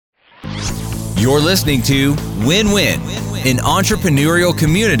You're listening to Win-Win, an entrepreneurial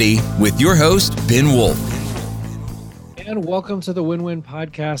community with your host, Ben Wolf. And welcome to the Win-Win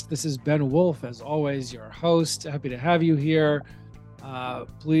podcast. This is Ben Wolf, as always, your host. Happy to have you here.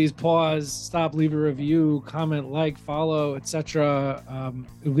 Please pause, stop, leave a review, comment, like, follow, etc.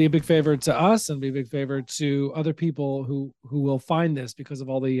 It will be a big favor to us and be a big favor to other people who will find this because of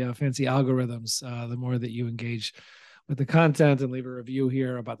all the fancy algorithms. The more that you engage with the content and leave a review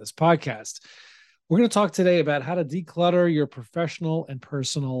here about this podcast. We're going to talk today about how to declutter your professional and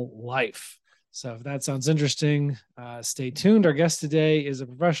personal life. So if that sounds interesting, stay tuned. Our guest today is a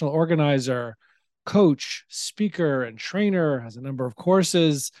professional organizer, coach, speaker, and trainer, has a number of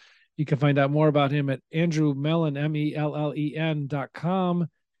courses. You can find out more about him at Andrew Mellon, MELLEN.com.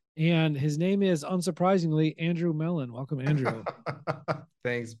 And his name is, unsurprisingly, Andrew Mellon. Welcome, Andrew.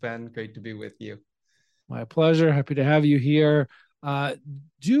 Thanks, Ben. Great to be with you. My pleasure. Happy to have you here.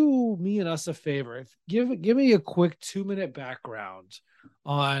 Do me and us a favor. Give me a quick 2-minute background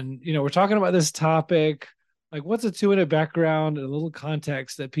on, we're talking about this topic. Like, what's a 2-minute background and a little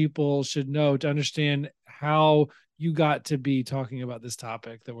context that people should know to understand how you got to be talking about this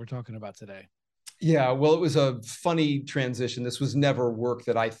topic that we're talking about today? Yeah, well, it was a funny transition. This was never work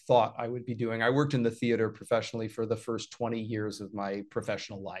that I thought I would be doing. I worked in the theater professionally for the first 20 years of my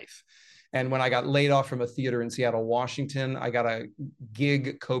professional life. And when I got laid off from a theater in Seattle, Washington, I got a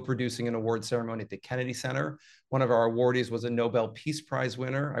gig co-producing an award ceremony at the Kennedy Center. One of our awardees was a Nobel Peace Prize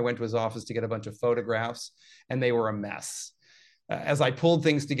winner. I went to his office to get a bunch of photographs, and they were a mess. As I pulled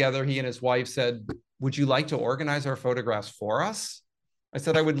things together, he and his wife said, "Would you like to organize our photographs for us?" I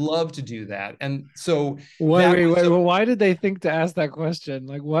said, "I would love to do that." And so wait, why did they think to ask that question?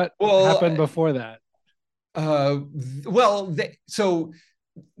 Like, what happened before that?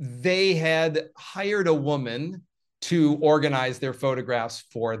 They had hired a woman to organize their photographs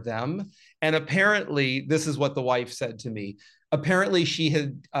for them. And apparently, this is what the wife said to me. Apparently, she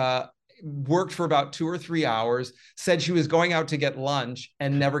had worked for about 2 or 3 hours, said she was going out to get lunch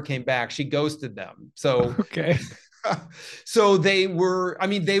and never came back. She ghosted them. So, okay. So they were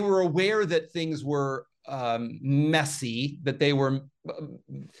aware that things were messy, that things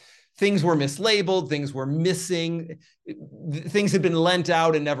were mislabeled, things were missing, things had been lent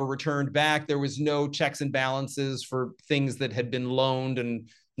out and never returned back. There was no checks and balances for things that had been loaned, and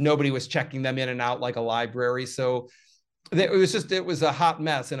nobody was checking them in and out like a library. So it was a hot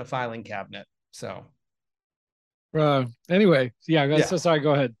mess in a filing cabinet. So anyway, so sorry,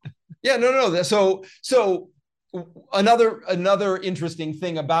 go ahead. Yeah, no. So another interesting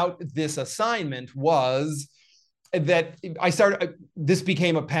thing about this assignment was that this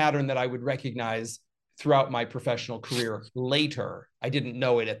became a pattern that I would recognize throughout my professional career later. I didn't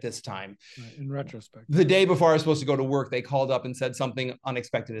know it at this time. In retrospect. The day before I was supposed to go to work, they called up and said something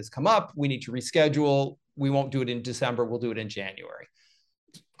unexpected has come up. We need to reschedule. We won't do it in December. We'll do it in January.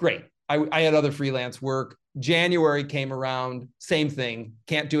 Great. I had other freelance work. January came around, same thing.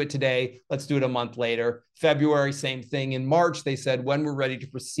 Can't do it today. Let's do it a month later. February, same thing. In March, they said, when we're ready to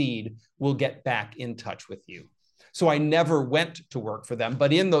proceed, we'll get back in touch with you. So I never went to work for them.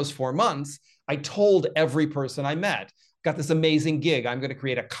 But in those 4 months, I told every person I met, got this amazing gig. I'm going to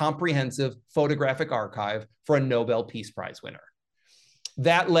create a comprehensive photographic archive for a Nobel Peace Prize winner.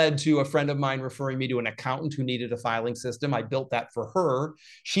 That led to a friend of mine referring me to an accountant who needed a filing system. I built that for her.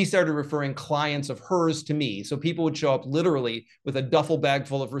 She started referring clients of hers to me. So people would show up literally with a duffel bag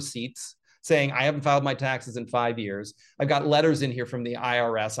full of receipts saying, "I haven't filed my taxes in 5 years. I've got letters in here from the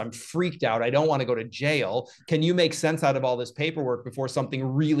IRS. I'm freaked out. I don't want to go to jail. Can you make sense out of all this paperwork before something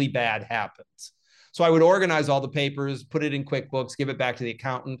really bad happens?" So I would organize all the papers, put it in QuickBooks, give it back to the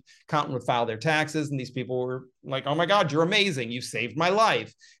accountant. Accountant would file their taxes, and these people were like, "Oh my God, you're amazing. You saved my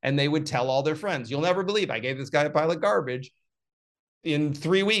life." And they would tell all their friends, "You'll never believe I gave this guy a pile of garbage. In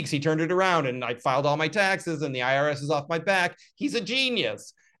 3 weeks, he turned it around and I filed all my taxes and the IRS is off my back. He's a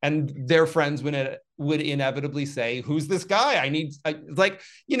genius." And their friends would inevitably say, "Who's this guy? I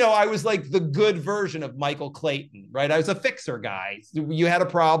was like the good version of Michael Clayton, right? I was a fixer guy. You had a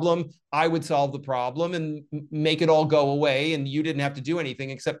problem, I would solve the problem and make it all go away. And you didn't have to do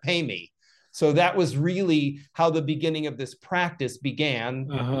anything except pay me. So that was really how the beginning of this practice began,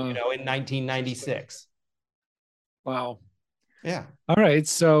 in 1996. Wow. Yeah. All right.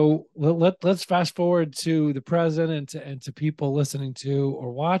 So let's fast forward to the present and to people listening to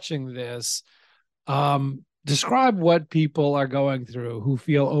or watching this. Describe what people are going through who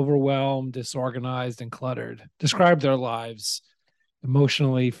feel overwhelmed, disorganized, and cluttered. Describe their lives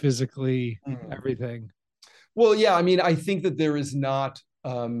emotionally, physically, everything. Well, yeah. I mean, I think that there is not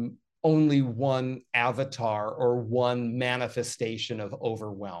only one avatar or one manifestation of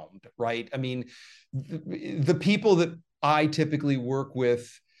overwhelmed, right? I mean, the people that I typically work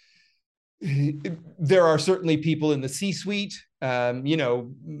with, there are certainly people in the C-suite,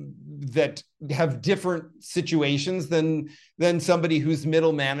 that have different situations than somebody who's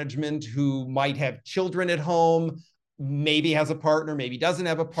middle management, who might have children at home, maybe has a partner, maybe doesn't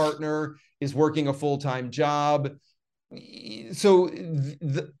have a partner, is working a full-time job. So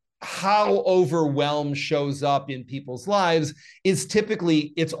how overwhelm shows up in people's lives is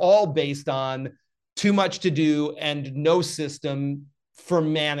typically, it's all based on too much to do and no system for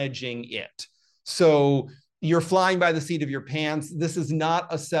managing it. So you're flying by the seat of your pants. This is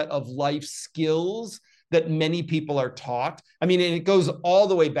not a set of life skills that many people are taught. I mean, and it goes all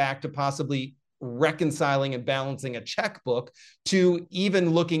the way back to possibly reconciling and balancing a checkbook, to even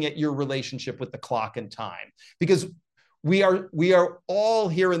looking at your relationship with the clock and time. Because we are all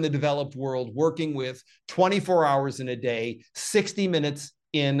here in the developed world working with 24 hours in a day, 60 minutes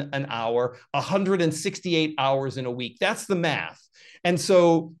in an hour, 168 hours in a week. That's the math. And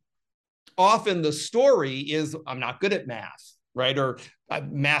so often the story is, I'm not good at math, right? Or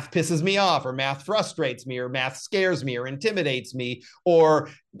math pisses me off, or math frustrates me, or math scares me or intimidates me, or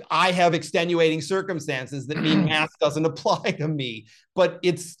I have extenuating circumstances that mean math doesn't apply to me. But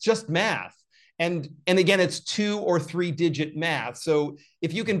it's just math. And again, it's 2 or 3 digit math. So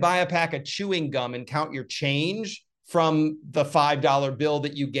if you can buy a pack of chewing gum and count your change from the $5 bill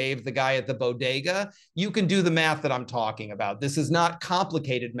that you gave the guy at the bodega, you can do the math that I'm talking about. This is not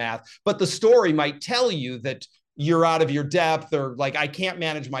complicated math, but the story might tell you that you're out of your depth, or like, I can't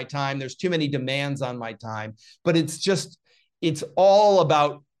manage my time. There's too many demands on my time. But it's all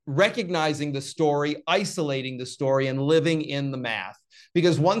about recognizing the story, isolating the story, and living in the math.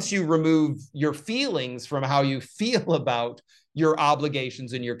 Because once you remove your feelings from how you feel about your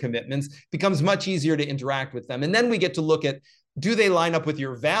obligations and your commitments, it becomes much easier to interact with them. And then we get to look at, do they line up with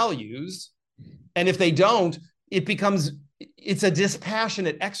your values? And if they don't, it's a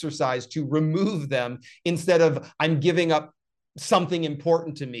dispassionate exercise to remove them, instead of, I'm giving up something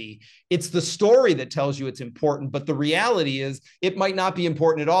important to me. It's the story that tells you it's important, but the reality is it might not be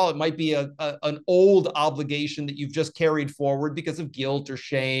important at all. It might be an old obligation that you've just carried forward because of guilt or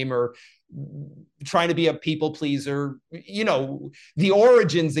shame, or trying to be a people pleaser. The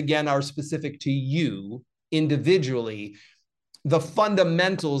origins, again, are specific to you individually. The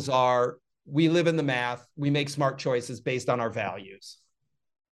fundamentals are, we live in the math, we make smart choices based on our values.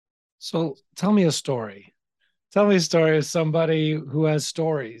 So tell me a story. Tell me a story of somebody who has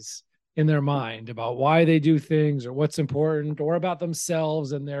stories in their mind about why they do things, or what's important, or about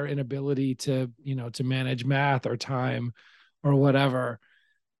themselves and their inability to manage math or time or whatever,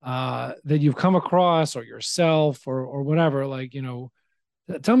 that you've come across, or yourself, or whatever.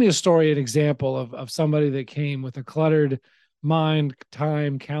 Tell me a story, an example of somebody that came with a cluttered mind,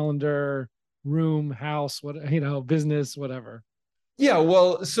 time, calendar, room, house, business, whatever. Yeah,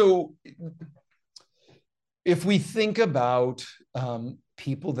 well, so if we think about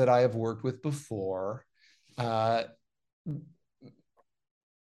people that I have worked with before, I'm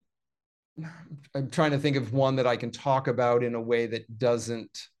trying to think of one that I can talk about in a way that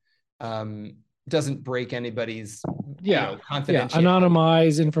doesn't break anybody's confidentiality.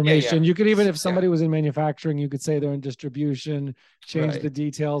 Anonymize information. You could, even if somebody was in manufacturing, you could say they're in distribution, change the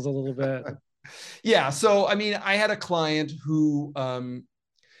details a little bit. Yeah. So, I mean, I had a client who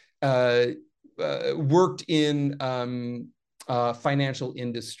worked in financial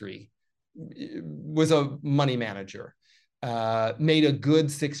industry, was a money manager, made a good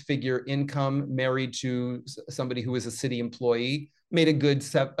 6-figure income, married to somebody who was a city employee, made a good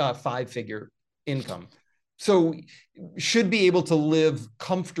 5-figure income. So should be able to live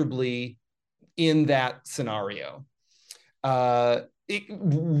comfortably in that scenario. Were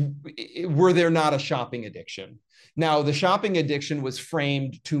there not a shopping addiction? Now, the shopping addiction was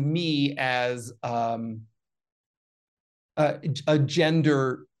framed to me as a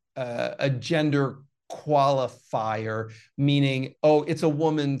gender qualifier, meaning, oh, it's a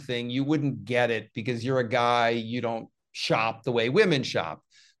woman thing. You wouldn't get it because you're a guy. You don't shop the way women shop,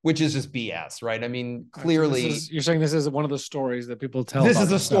 which is just BS, right? I mean, clearly, you're saying this is one of the stories that people tell. This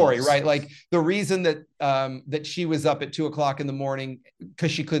is a story, right? Like, the reason that she was up at 2:00 in the morning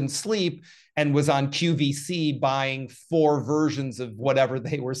because she couldn't sleep and was on QVC buying 4 versions of whatever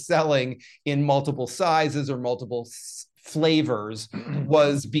they were selling in multiple sizes or multiple flavors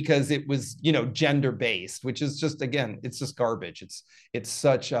was because it was, gender based, which is just, again, it's just garbage. It's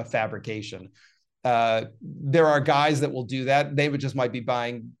such a fabrication. There are guys that will do that. They might be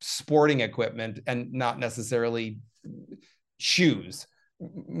buying sporting equipment and not necessarily shoes.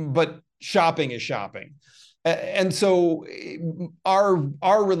 but shopping is shopping. And so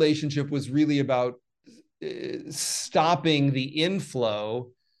our relationship was really about stopping the inflow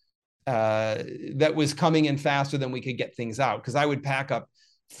that was coming in faster than we could get things out. Because I would pack up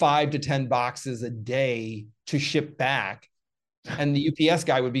 5 to 10 boxes a day to ship back, and the UPS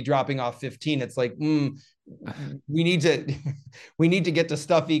guy would be dropping off 15. It's like, we need to get to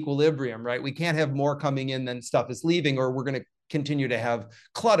stuff equilibrium, right? We can't have more coming in than stuff is leaving, or we're going to continue to have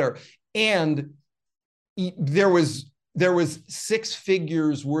clutter. And there was 6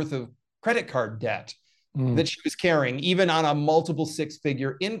 figures worth of credit card debt that she was carrying, even on a multiple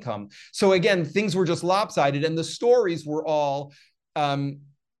 6-figure income. So again, things were just lopsided, and the stories were all,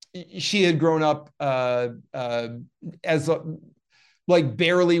 she had grown up as like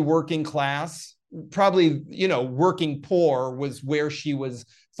barely working class, probably, working poor was where she was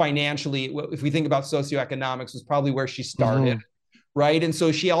financially. If we think about socioeconomics, was probably where she started, right? And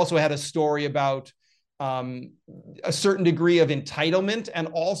so she also had a story about a certain degree of entitlement, and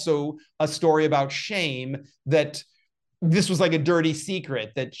also a story about shame, that this was like a dirty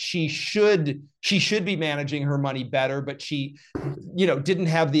secret, that she should be managing her money better, but she, didn't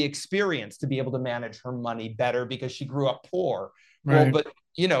have the experience to be able to manage her money better because she grew up poor. Right. Well,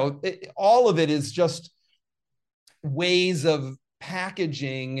 but all of it is just ways of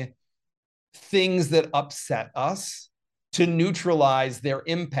packaging things that upset us to neutralize their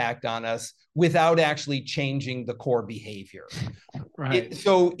impact on us without actually changing the core behavior. Right.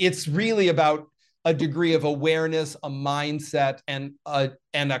 So it's really about a degree of awareness, a mindset, and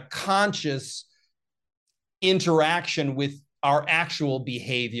a conscious interaction with our actual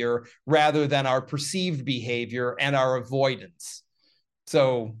behavior rather than our perceived behavior and our avoidance.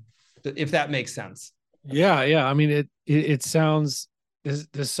 So if that makes sense. Yeah. I mean, it sounds,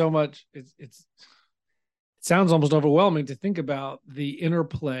 there's so much, it sounds almost overwhelming to think about the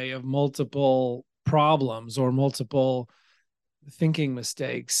interplay of multiple problems or multiple thinking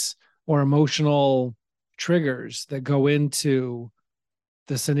mistakes or emotional triggers that go into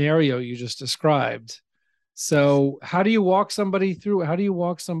the scenario you just described. So how do you walk somebody through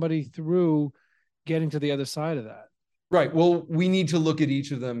getting to the other side of that? Right. Well, we need to look at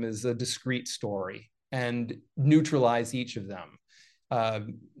each of them as a discrete story and neutralize each of them.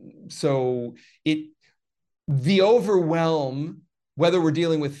 The overwhelm, whether we're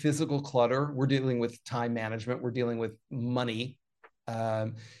dealing with physical clutter, we're dealing with time management, we're dealing with money,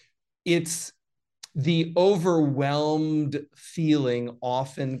 it's the overwhelmed feeling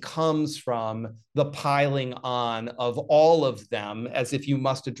often comes from the piling on of all of them, as if you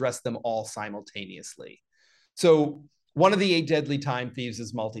must address them all simultaneously. So one of the 8 deadly time thieves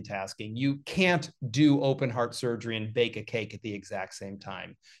is multitasking. You can't do open heart surgery and bake a cake at the exact same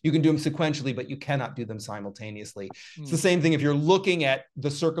time. You can do them sequentially, but you cannot do them simultaneously. It's the same thing if you're looking at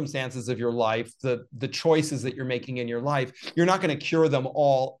the circumstances of your life, the choices that you're making in your life. You're not going to cure them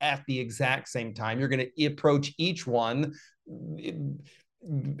all at the exact same time. You're going to approach each one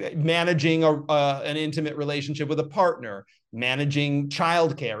managing an intimate relationship with a partner, managing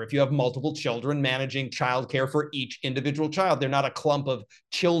childcare. If you have multiple children, managing childcare for each individual child. They're not a clump of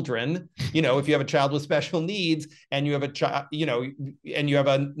children. If you have a child with special needs and you have a child, and you have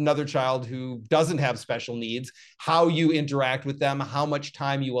another child who doesn't have special needs, how you interact with them, how much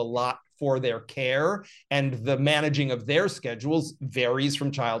time you allot for their care, and the managing of their schedules varies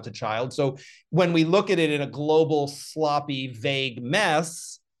from child to child. So when we look at it in a global, sloppy, vague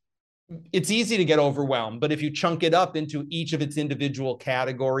mess, it's easy to get overwhelmed. But if you chunk it up into each of its individual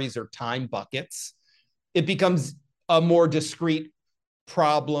categories or time buckets, it becomes a more discrete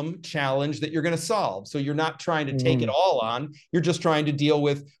problem, challenge that you're going to solve. So you're not trying to take it all on. You're just trying to deal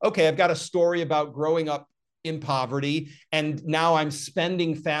with, okay, I've got a story about growing up in poverty, and now I'm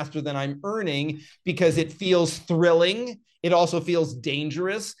spending faster than I'm earning because it feels thrilling. It also feels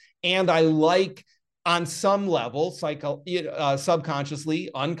dangerous. And I like, on some level, subconsciously,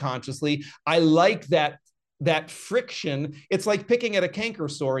 unconsciously, I like that friction. It's like picking at a canker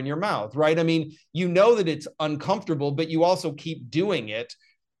sore in your mouth, right? I mean, you know that it's uncomfortable, but you also keep doing it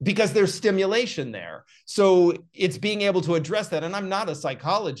because there's stimulation there. So it's being able to address that. And I'm not a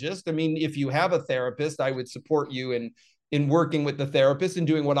psychologist. I mean, if you have a therapist, I would support you in working with the therapist and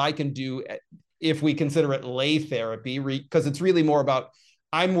doing what I can do, if we consider it lay therapy, because it's really more about,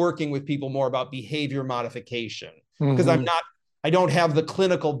 I'm working with people more about behavior modification, because I don't have the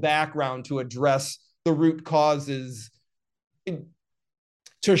clinical background to address the root causes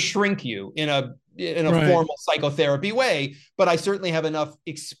to shrink you in a formal psychotherapy way, but I certainly have enough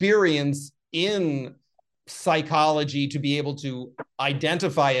experience in psychology to be able to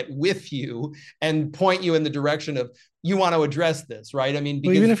identify it with you and point you in the direction of, you want to address this, right? I mean,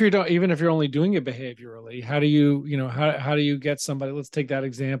 because even if you're only doing it behaviorally, how do you, how do you get somebody? Let's take that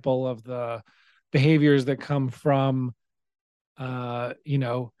example of the behaviors that come from,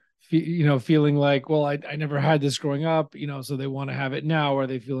 feeling like, well, I never had this growing up, so they want to have it now, or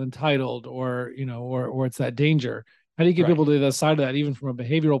they feel entitled, or or it's that danger. How do you get people to the other side of that, even from a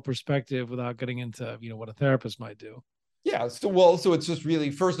behavioral perspective, without getting into, what a therapist might do? Yeah. So it's just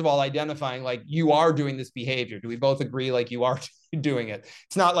really, first of all, identifying like, you are doing this behavior. Do we both agree like you are doing it?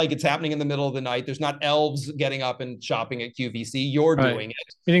 It's not like it's happening in the middle of the night. There's not elves getting up and shopping at QVC. You're doing it.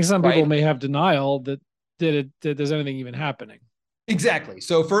 Meaning some people may have denial that there's anything even happening. Exactly.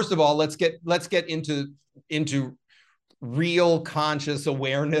 So first of all, let's get into real conscious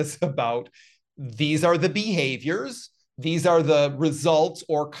awareness about, these are the behaviors. These are the results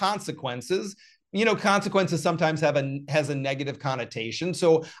or consequences. Consequences sometimes has a negative connotation.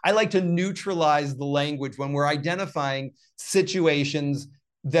 So I like to neutralize the language when we're identifying situations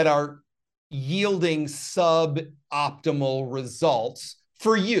that are yielding suboptimal results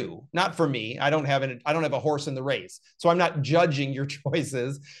for you, not for me. I don't have a horse in the race, so I'm not judging your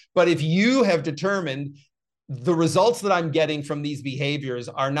choices. But if you have determined the results that I'm getting from these behaviors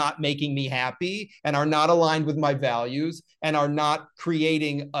are not making me happy and are not aligned with my values and are not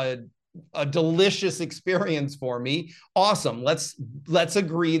creating a delicious experience for me, awesome. Let's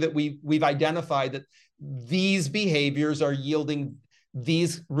agree that we've identified that these behaviors are yielding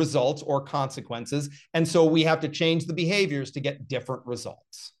these results or consequences. And so we have to change the behaviors to get different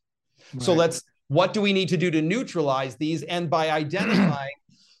results. Right. So what do we need to do to neutralize these? And by identifying,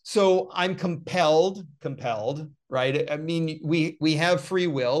 so I'm compelled, right? I mean, we have free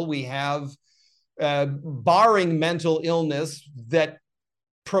will. We have, barring mental illness that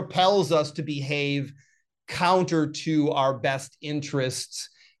propels us to behave counter to our best interests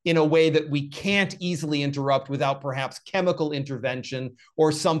in a way that we can't easily interrupt without perhaps chemical intervention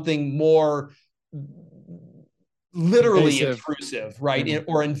or something more literally intrusive, right? Mm-hmm.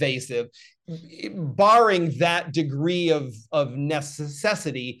 Or invasive. Barring that degree of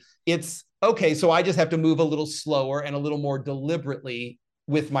necessity, it's okay. So I just have to move a little slower and a little more deliberately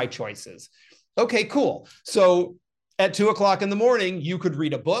with my choices. Okay, cool. So at 2:00 in the morning, you could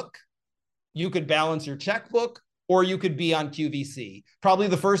read a book, you could balance your checkbook, or you could be on QVC. Probably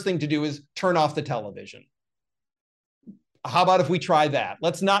the first thing to do is turn off the television. How about if we try that?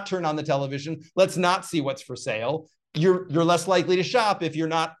 Let's not turn on the television. Let's not see what's for sale. You're less likely to shop if you're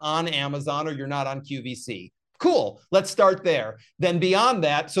not on Amazon or you're not on QVC. Cool. Let's start there. Then beyond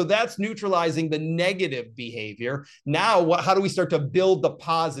that, so that's neutralizing the negative behavior. Now, how do we start to build the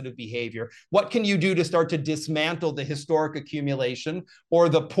positive behavior? What can you do to start to dismantle the historic accumulation or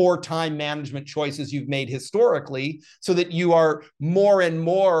the poor time management choices you've made historically so that you are more and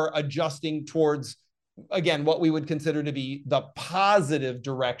more adjusting towards, again, what we would consider to be the positive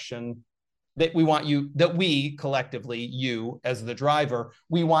direction that we collectively, you as the driver,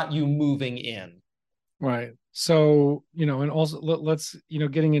 we want you moving in. Right. So, and also let's,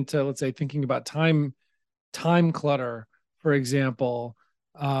 getting into, let's say, thinking about time clutter, for example,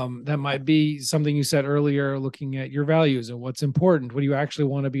 that might be something you said earlier, looking at your values and what's important, what do you actually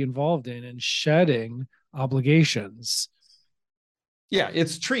want to be involved in, and shedding obligations. Yeah,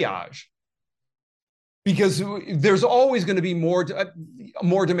 it's triage. Because there's always going to be more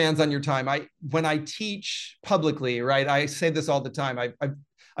demands on your time. When I teach publicly, right, I say this all the time.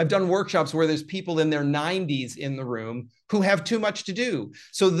 I've done workshops where there's people in their 90s in the room who have too much to do.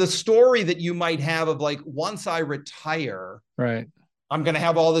 So the story that you might have of like, once I retire, right, I'm going to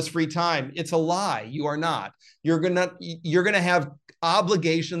have all this free time. It's a lie. You are not. You're going to have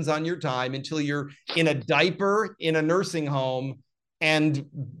obligations on your time until you're in a diaper in a nursing home. And,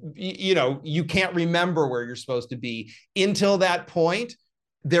 you can't remember where you're supposed to be. Until that point,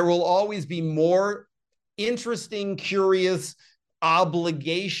 there will always be more interesting, curious,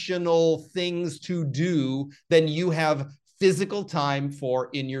 obligational things to do than you have physical time for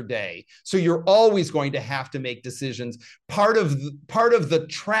in your day. So you're always going to have to make decisions. Part of the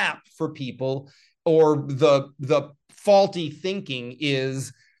trap for people, or the faulty thinking,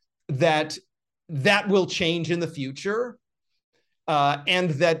 is that will change in the future.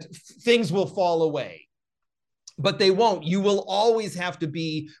 And that things will fall away, but they won't. You will always have to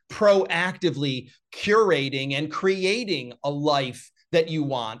be proactively curating and creating a life that you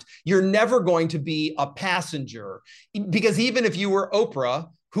want. You're never going to be a passenger, because even if you were Oprah,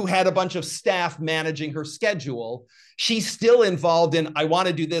 who had a bunch of staff managing her schedule, she's still involved in, I want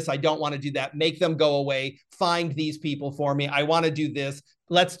to do this, I don't want to do that, make them go away, find these people for me, I want to do this,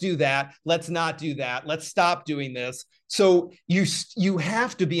 let's do that. Let's not do that. Let's stop doing this. So you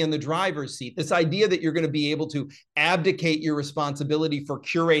have to be in the driver's seat. This idea that you're going to be able to abdicate your responsibility for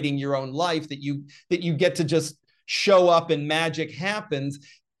curating your own life, that you get to just show up and magic happens,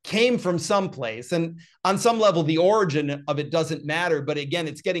 came from someplace. And on some level, the origin of it doesn't matter. But again,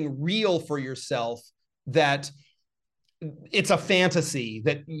 it's getting real for yourself that it's a fantasy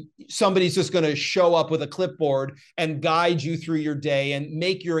that somebody's just going to show up with a clipboard and guide you through your day and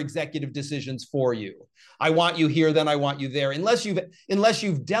make your executive decisions for you. I want you here, then I want you there. Unless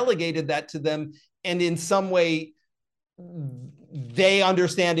you've delegated that to them, and in some way they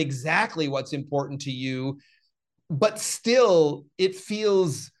understand exactly what's important to you, but still it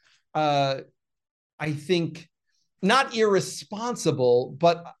feels, I think, not irresponsible,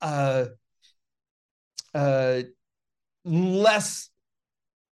 but less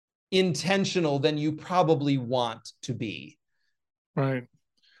intentional than you probably want to be. Right.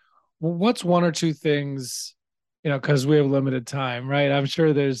 Well, what's one or two things, because we have limited time, right? I'm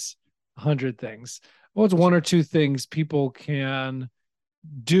sure there's 100 things. What's one or two things people can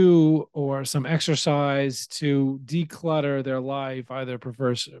do, or some exercise to declutter their life, either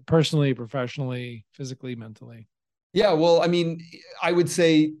personally, professionally, physically, mentally? Yeah, well, I mean, I would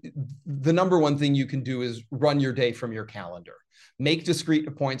say the number one thing you can do is run your day from your calendar. Make discrete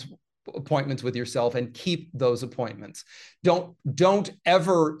appointments with yourself and keep those appointments. Don't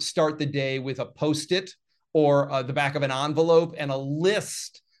ever start the day with a Post-it or the back of an envelope and a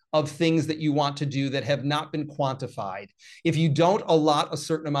list of things that you want to do that have not been quantified. If you don't allot a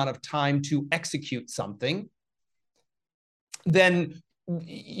certain amount of time to execute something, then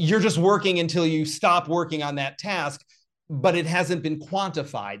you're just working until you stop working on that task, but it hasn't been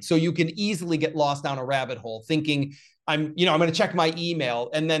quantified. So you can easily get lost down a rabbit hole thinking, I'm going to check my email.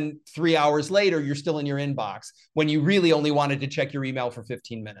 And then 3 hours later, you're still in your inbox when you really only wanted to check your email for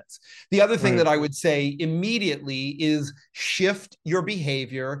 15 minutes. The other thing that I would say immediately is shift your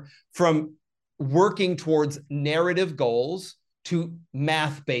behavior from working towards narrative goals to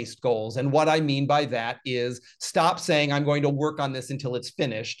math-based goals. And what I mean by that is stop saying, I'm going to work on this until it's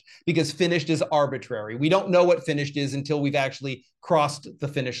finished, because finished is arbitrary. We don't know what finished is until we've actually crossed the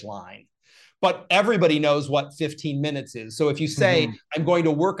finish line. But everybody knows what 15 minutes is. So if you say, I'm going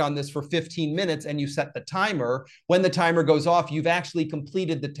to work on this for 15 minutes and you set the timer, when the timer goes off, you've actually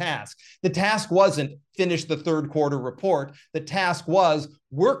completed the task. The task wasn't finish the third quarter report. The task was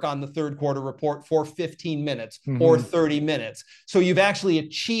work on the third quarter report for 15 minutes or 30 minutes. So you've actually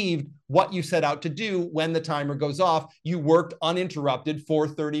achieved what you set out to do. When the timer goes off, you worked uninterrupted for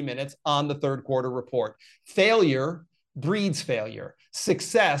 30 minutes on the third quarter report. Failure breeds failure.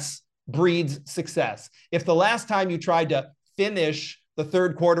 Success breeds success. If the last time you tried to finish the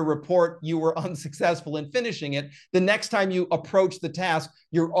third quarter report, you were unsuccessful in finishing it, the next time you approach the task,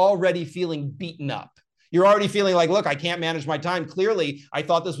 you're already feeling beaten up. You're already feeling like, look, I can't manage my time. Clearly, I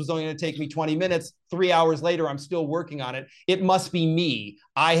thought this was only going to take me 20 minutes. 3 hours later, I'm still working on it. It must be me.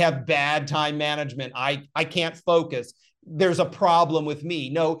 I have bad time management. I can't focus. There's a problem with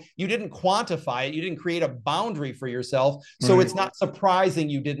me. No, you didn't quantify it. You didn't create a boundary for yourself. So it's not surprising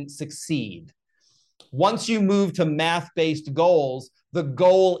you didn't succeed. Once you move to math-based goals, the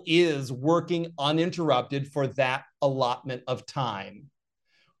goal is working uninterrupted for that allotment of time.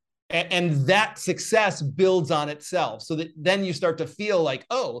 And that success builds on itself. So that then you start to feel like,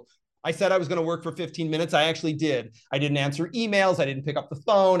 oh, I said I was going to work for 15 minutes. I actually did. I didn't answer emails. I didn't pick up the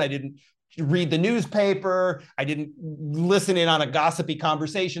phone. I didn't read the newspaper. I didn't listen in on a gossipy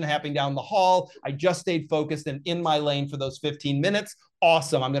conversation happening down the hall. I just stayed focused and in my lane for those 15 minutes.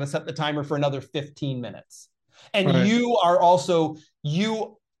 Awesome. I'm going to set the timer for another 15 minutes. And you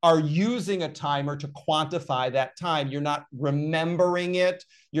are using a timer to quantify that time. You're not remembering it.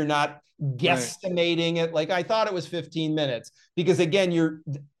 You're not guesstimating it. Like, I thought it was 15 minutes, because again,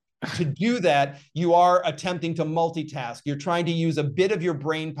 to do that, you are attempting to multitask. You're trying to use a bit of your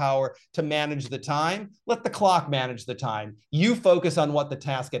brain power to manage the time. Let the clock manage the time. You focus on what the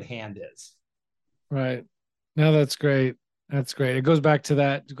task at hand is. Right. No, that's great. That's great. It goes back to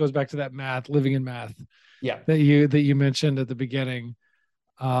that. It goes back to that math, living in math. Yeah. That you mentioned at the beginning.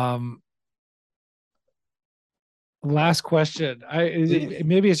 Last question.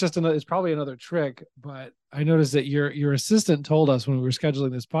 Maybe it's probably another trick, but I noticed that your assistant told us when we were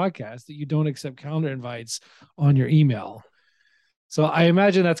scheduling this podcast that you don't accept calendar invites on your email. So I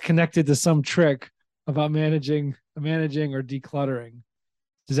imagine that's connected to some trick about managing or decluttering.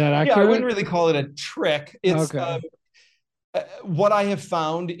 Is that accurate? Yeah, I wouldn't really call it a trick. It's okay. What I have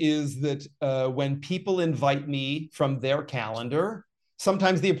found is that when people invite me from their calendar,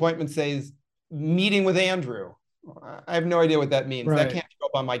 sometimes the appointment says meeting with Andrew. I have no idea what that means. That can't show up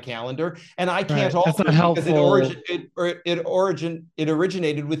up on my calendar, and I can't Right. That's alter not it because it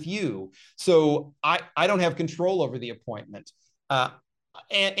originated with you. So I don't have control over the appointment.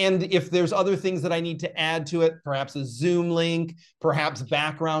 And if there's other things that I need to add to it, perhaps a Zoom link, perhaps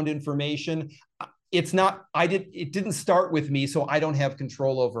background information, it didn't start with me, so I don't have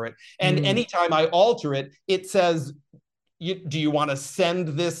control over it. And anytime I alter it, it says, do you want to send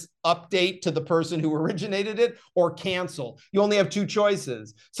this update to the person who originated it or cancel? You only have two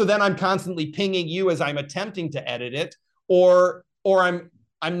choices. So then I'm constantly pinging you as I'm attempting to edit it, or I'm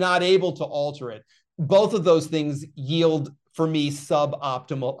not able to alter it. Both of those things yield for me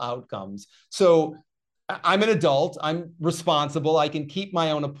suboptimal outcomes. So I'm an adult, I'm responsible, I can keep my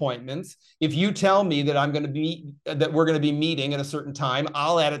own appointments. If you tell me that we're going to be meeting at a certain time,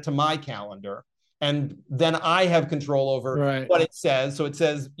 I'll add it to my calendar. And then I have control over what it says. So it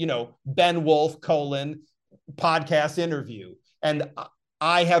says, Ben Wolf, podcast interview. And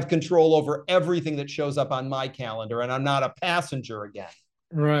I have control over everything that shows up on my calendar, and I'm not a passenger again.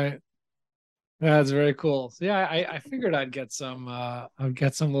 Right. That's very cool. So yeah, I figured I'd get some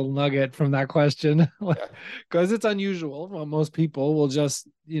little nugget from that question, because it's unusual. Well, most people will just,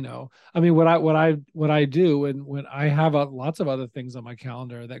 I mean, what I do, and when I have lots of other things on my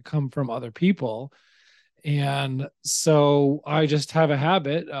calendar that come from other people, and so I just have a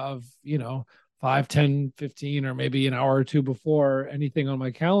habit of 5, 10, 15, or maybe an hour or two before anything on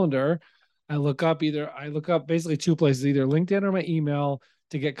my calendar, I look up basically two places, either LinkedIn or my email,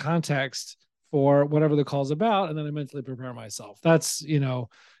 to get context for whatever the call's about, and then I mentally prepare myself. That's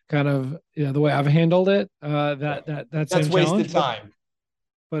kind of the way I've handled it. That's wasted time.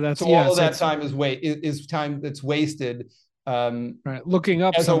 But that's all of that time is time that's wasted. Right, looking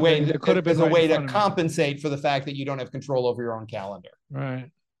up as a way that could have been as a way to compensate for the fact that you don't have control over your own calendar. Right,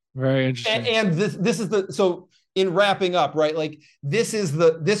 very interesting. And this is so in wrapping up, right? Like this is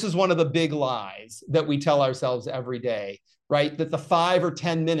one of the big lies that we tell ourselves every day. Right? That the 5 or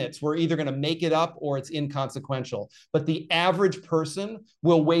 10 minutes, we're either going to make it up or it's inconsequential. But the average person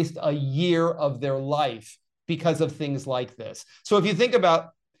will waste a year of their life because of things like this. So if you think about,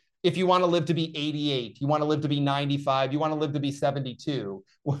 if you want to live to be 88, you want to live to be 95, you want to live to be 72,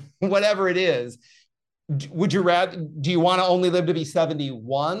 whatever it is, do you want to only live to be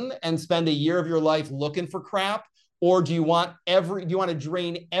 71 and spend a year of your life looking for crap? Or do you want to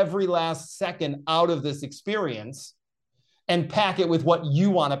drain every last second out of this experience and pack it with what you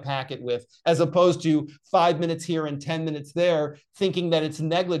want to pack it with, as opposed to 5 minutes here and 10 minutes there, thinking that it's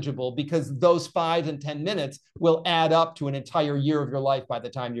negligible, because those 5 and 10 minutes will add up to an entire year of your life by the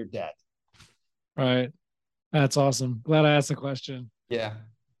time you're dead. Right. That's awesome. Glad I asked the question. Yeah.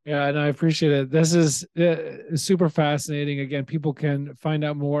 Yeah, and I appreciate it. This is super fascinating. Again, people can find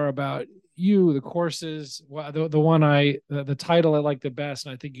out more about you, the courses. The title I like the best,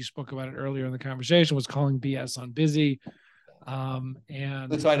 and I think you spoke about it earlier in the conversation, was Calling BS on Busy. And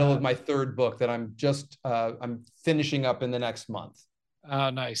the title of my third book that I'm finishing up in the next month.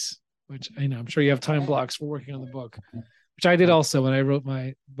 Nice. Which I'm sure you have time blocks for working on the book, which I did also when I wrote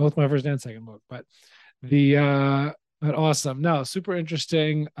both my first and second book. But but awesome. No, super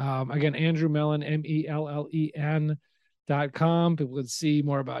interesting. Again, Andrew Mellen, MELLEN.com. People can see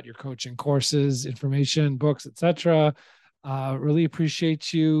more about your coaching courses, information, books, etc. Really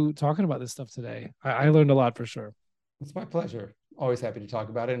appreciate you talking about this stuff today. I learned a lot for sure. It's my pleasure. Always happy to talk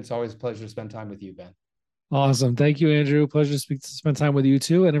about it. And it's always a pleasure to spend time with you, Ben. Awesome. Thank you, Andrew. Pleasure to spend time with you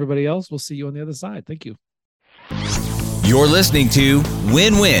too. And everybody else, we'll see you on the other side. Thank you. You're listening to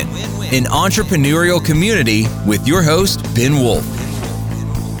Win-Win, an entrepreneurial community with your host, Ben Wolf.